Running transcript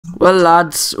Well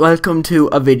lads, welcome to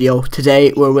a video.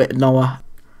 Today we're with Noah.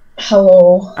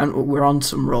 Hello. And we're on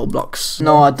some Roblox.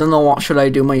 No, I don't know what should I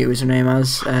do my username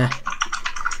as.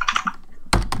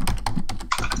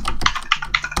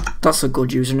 That's a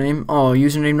good username. Oh,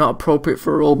 username not appropriate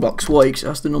for Roblox. Why? 'Cause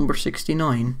that's the number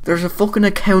 69. There's a fucking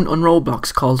account on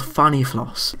Roblox called Fanny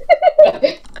Floss.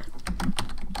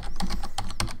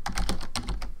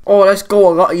 Oh, let's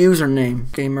go. I got a username.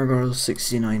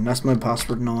 GamerGirl69. That's my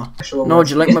password, Noah. No,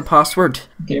 do you like my password?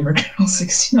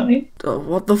 GamerGirl69.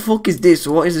 What the fuck is this?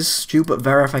 What is this stupid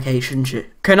verification shit?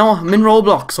 Okay, no, I'm in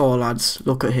Roblox. Oh, lads,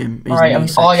 look at him. Alright,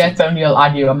 oh yeah, found you. I'll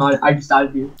add you. I just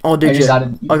added you. Oh, did you?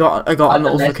 I got a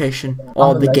notification.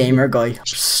 Oh, the gamer guy.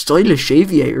 Stylish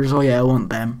aviators. Oh yeah, I want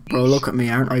them. Bro, look at me.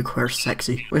 Aren't I queer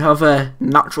sexy? We have a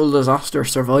natural disaster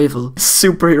survival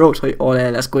superhero type. Oh yeah,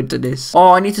 let's go into this.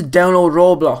 Oh, I need to download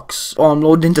Roblox. Oh, I'm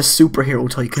loading into Superhero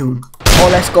Tycoon. Oh,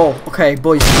 let's go. Okay,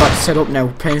 boys, got set up now.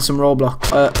 Playing some Roblox.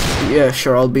 Yeah,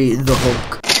 sure, I'll be the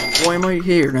Hulk. Why am I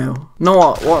here now?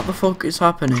 No, what the fuck is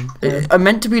happening? I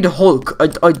meant to be the Hulk.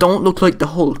 I don't look like the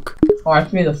Hulk. Oh, I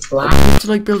have to be the Flash. I have to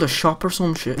like build a shop or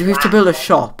some shit. You have to build a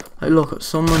shop. Hey, look,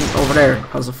 someone over there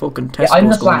has a fucking Tesco. Yeah, I'm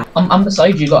the Flash. I'm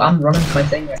beside you. Look, I'm running my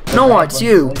finger. No, it's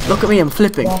you. Look at me, I'm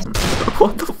flipping.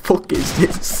 What the fuck is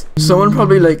this? Someone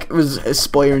probably like was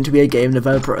aspiring to be a game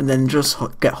developer and then just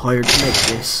get hired to make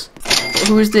this.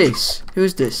 Who is this? Who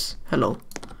is this? Hello.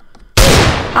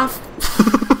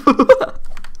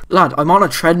 Lad, I'm on a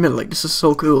treadmill, like, this is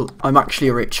so cool. I'm actually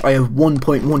rich. I have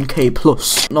 1.1k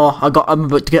plus. No, I'm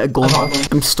about to get a gun.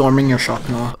 I'm storming your shop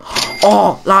now.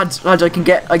 Oh, lads, I can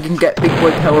get big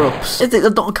boy power-ups. I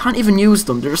can't even use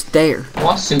them, they're just there.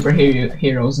 What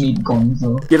superheroes need guns,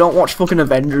 though? You don't watch fucking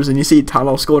Avengers and you see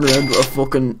Thanos going around with a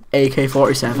fucking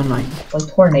AK-47, like. Well,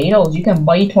 tornadoes, you can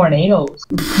buy tornadoes.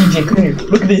 DJ, come here,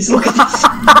 look at this, look at this.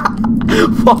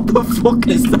 What the fuck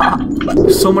is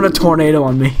that? Summon a tornado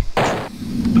on me.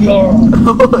 No.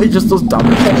 It just does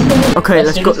damage. Okay,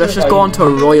 let's just go on to a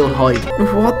royal high.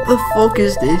 What the fuck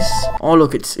is this? Oh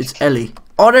look, it's Ellie.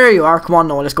 Oh, there you are. Come on,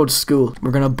 Noah, let's go to school.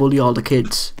 We're gonna bully all the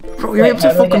kids. Bro, you're able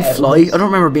to fucking fly? I don't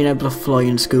remember being able to fly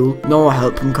in school. Noah,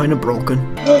 help, I'm kind of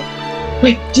broken.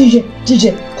 Wait,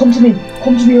 DJ, come to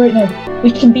me right now.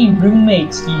 We can be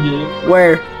roommates, DJ.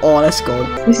 Where? Oh, let's go.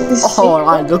 Oh,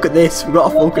 lad, look at this. We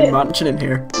got a fucking mansion in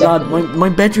here. Lad, my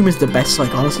bedroom is the best,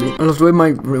 like, honestly. I love the way my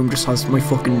room just has my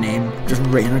fucking name just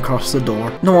written across the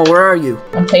door. Noah, where are you?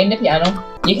 I'm playing the piano.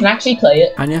 You can actually play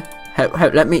it. Can you?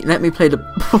 Let me play the...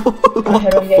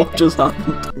 What the fuck just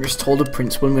happened? I just told the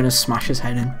principal I'm gonna smash his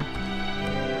head in.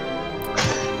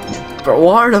 But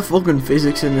what are the fucking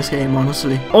physics in this game,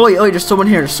 honestly? Oi, there's someone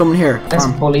here, Let's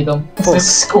bully them. Let's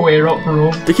square up,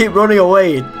 bro. They keep running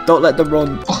away. Don't let them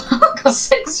run. I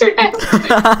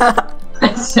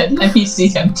said, let me see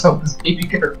them toes, baby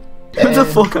girl. Who the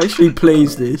fuck actually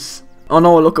plays this? Oh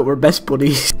no, look at, we're best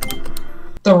buddies.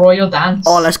 The royal dance.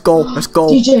 Oh, let's go.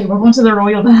 DJ, we're going to the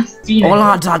royal dance. Oh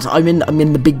lads, I'm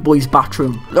in the big boy's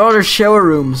bathroom. Oh, there's shower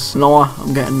rooms. Noah,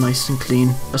 I'm getting nice and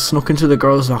clean. I snuck into the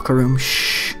girls' locker room.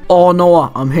 Shh. Oh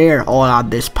Noah, I'm here. Oh lad,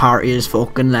 this party is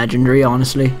fucking legendary,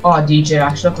 honestly. Oh DJ, you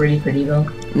actually look really pretty though.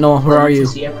 Noah, where are you?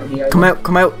 Come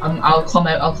out. I'll come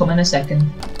in a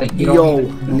second. Like, yo,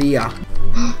 Leah.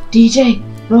 DJ,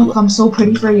 look, I'm so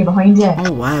pretty for you behind you.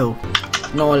 Oh wow.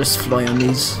 No, let's fly on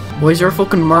these. Why is there a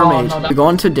fucking mermaid? Oh, no, We're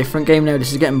going to a different game now.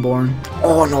 This is getting boring.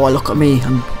 Oh no, look at me.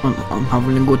 I'm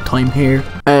having a good time here.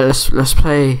 Let's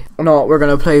play. No, we're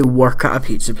gonna play work at a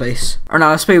pizza place. Or no,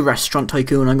 let's play Restaurant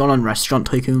Tycoon. I'm going on Restaurant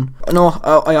Tycoon. No,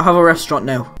 I have a restaurant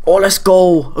now. Oh, let's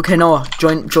go. Okay, Noah,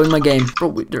 join my game.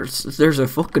 Bro, there's a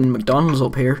fucking McDonald's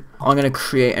up here. I'm gonna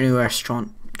create a new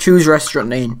restaurant. Choose restaurant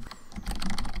name.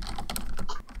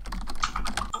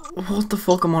 What the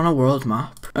fuck? I'm on a world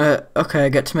map. Okay, I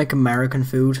get to make American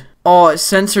food. Oh, it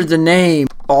censored the name.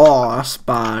 Oh, that's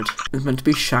bad. It's meant to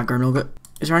be Shagger Nugget.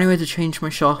 Is there any way to change my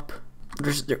shop?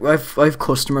 I have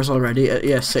customers already.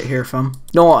 Yeah, sit here, fam.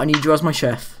 No, I need you as my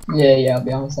chef. Yeah, I'll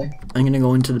be honest. I'm gonna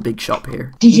go into the big shop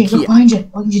here. DJ, look behind you.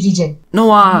 Behind you, DJ.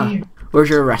 Noah, where's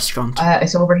your restaurant?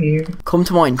 It's over here. Come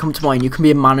to mine. You can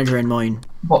be a manager in mine.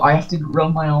 But I have to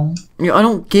run my own. Yeah, I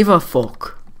don't give a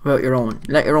fuck about your own.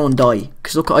 Let your own die.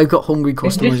 Cause look, I've got hungry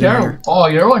customers in here. Oh,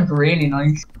 your one's really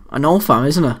nice. I know, fam,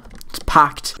 isn't it? It's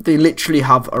packed. They literally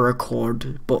have a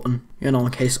record button, you know,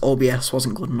 in case OBS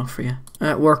wasn't good enough for you.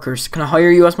 Workers, can I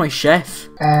hire you as my chef?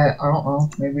 I don't know,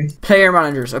 maybe. Player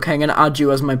managers. Okay, I'm gonna add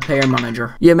you as my player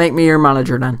manager. Yeah, make me your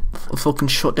manager then. I'll fucking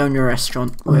shut down your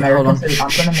restaurant. Wait, hold on.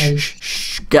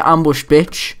 Shh. Get ambushed,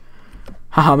 bitch.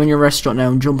 Haha, I'm in your restaurant now.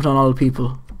 I'm jumping on all the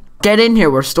people. Get in here,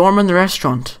 we're storming the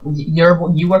restaurant.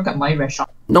 You work at my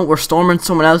restaurant. No, we're storming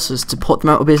someone else's to put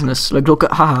them out of business. Like, look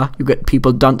at, haha, you get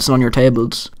people dancing on your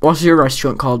tables. What's your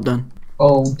restaurant called then?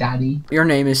 Oh, daddy. Your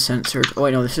name is censored. Oh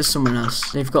wait, no, this is someone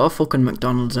else. They've got a fucking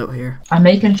McDonald's out here. I'm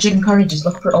making chicken curry, just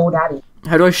look for old daddy.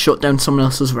 How do I shut down someone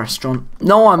else's restaurant?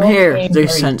 No, I'm here. They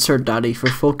censored daddy, for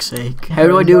fuck's sake. How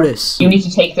do I do this? You need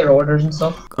to take their orders and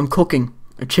stuff. I'm cooking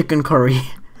a chicken curry.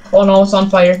 Oh no, it's on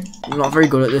fire. I'm not very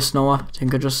good at this, Noah. I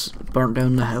think I just burnt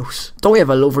down the house. Don't we have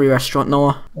a lovely restaurant,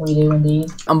 Noah? We do indeed.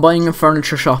 I'm buying a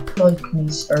furniture shop. Like me,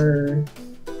 sir.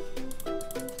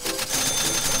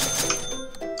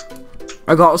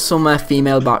 I got some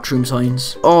female bathroom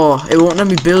signs. Oh, it won't let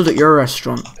me build at your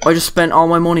restaurant. I just spent all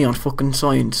my money on fucking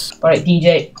signs. Alright,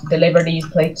 DJ, deliver these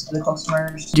plates to the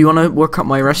customers. Do you want to work at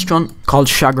my restaurant? Called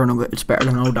Shagger Nugget. It's better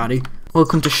than Old Daddy.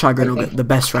 Welcome to Shagger Nugget, the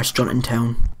best restaurant in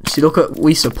town. See, look at,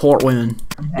 we support women.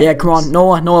 Yeah, come on,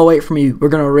 Noah, wait for me. We're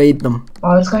gonna raid them.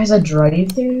 Oh, this guy's a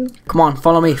drive-thru? Come on,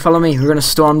 follow me. We're gonna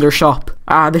storm their shop.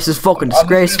 Ah, this is fucking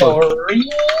disgraceful.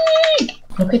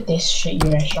 Look at this shit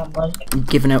your restaurant like. I'm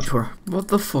giving out to her. What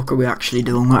the fuck are we actually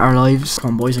doing with our lives?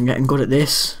 Come on, boys, I'm getting good at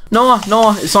this. Noah,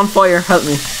 it's on fire. Help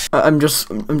me. I'm just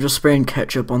spraying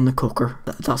ketchup on the cooker.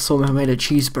 That's somehow made a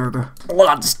cheeseburger. Oh,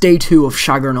 that's day 2 of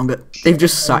Shagger Nugget. They've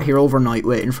just sat here overnight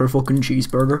waiting for a fucking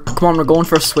cheeseburger. Come on, we're going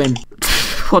for a swim.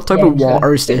 What type of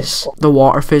water is this? The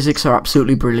water physics are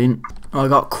absolutely brilliant. Oh, I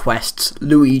got quests.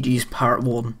 Luigi's Part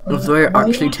 1. Love the way you're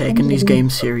actually taking these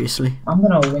games seriously. I'm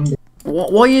gonna win this.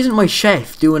 Why isn't my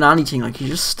chef doing anything? Like,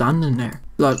 he's just standing there.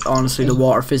 Like, honestly, the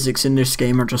water physics in this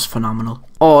game are just phenomenal.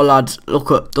 Oh, lads, look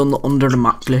at, done the under the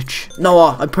map glitch.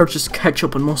 Noah, I purchased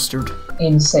ketchup and mustard.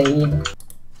 Insane.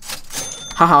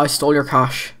 Haha, I stole your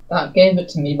cash. That gave it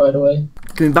to me, by the way.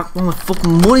 Give me back all my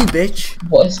fucking money, bitch.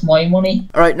 What is my money?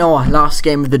 Alright, Noah, last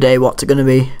game of the day, what's it gonna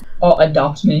be? Oh,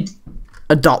 adopt me.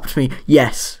 Adopt me,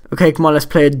 yes. Okay, come on, let's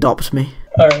play Adopt Me.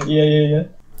 Alright, yeah.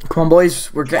 Come on,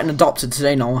 boys, we're getting adopted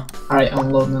today, Noah. Alright,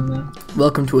 I'm loading them now.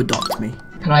 Welcome to Adopt Me.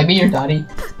 Can I be your daddy?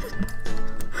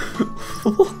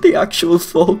 What the actual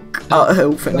fuck?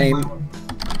 Outfit name.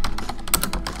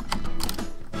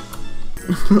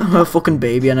 I'm a fucking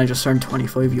baby and I just earned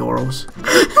 25 euros.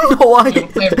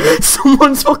 No,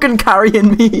 someone's fucking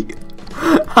carrying me.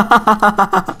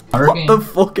 What the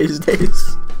fuck is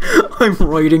this? I'm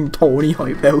riding Tony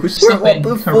Hypehouse. What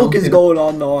the fuck is going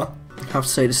on, Noah? I have to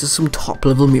say, this is some top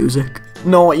level music.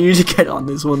 No, you need to get on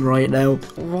this one right now.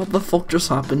 What the fuck just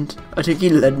happened? I think he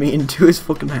led me into his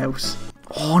fucking house.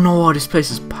 Oh no, this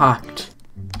place is packed.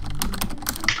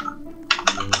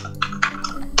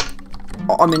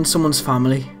 Oh, I'm in someone's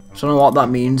family. I don't know what that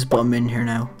means, but I'm in here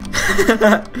now.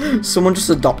 Someone just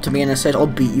adopted me and I said, I'll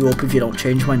beat you up if you don't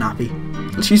change my nappy.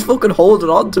 She's fucking holding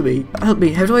on to me. Help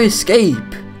me, how do I escape?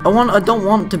 I don't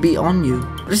want to be on you.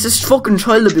 This is fucking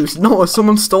child abuse. No,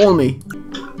 someone stole me.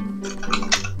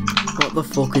 What the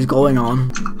fuck is going on?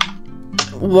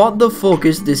 What the fuck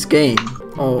is this game?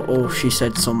 Oh, she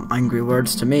said some angry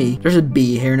words to me. There's a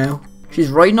bee here now.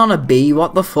 She's riding on a bee,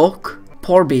 what the fuck?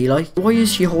 Poor bee, like. Why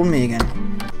is she holding me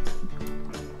again?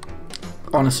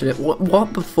 Honestly,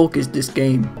 what the fuck is this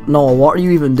game? No, what are you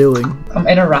even doing? I'm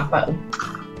in a rap battle.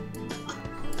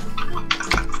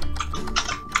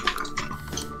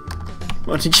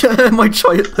 My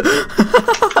child.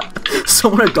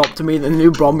 Someone adopted me and then they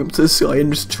brought me up to the sky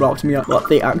and just dropped me out. What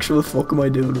the actual fuck am I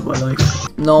doing with my life?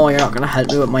 No, you're not gonna help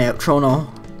me with my outro,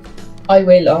 no. I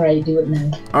will, alright, do it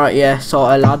now. Alright, yeah, so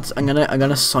lads, I'm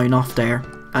gonna sign off there.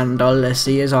 And I'll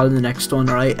see you all in the next one,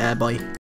 alright? Bye.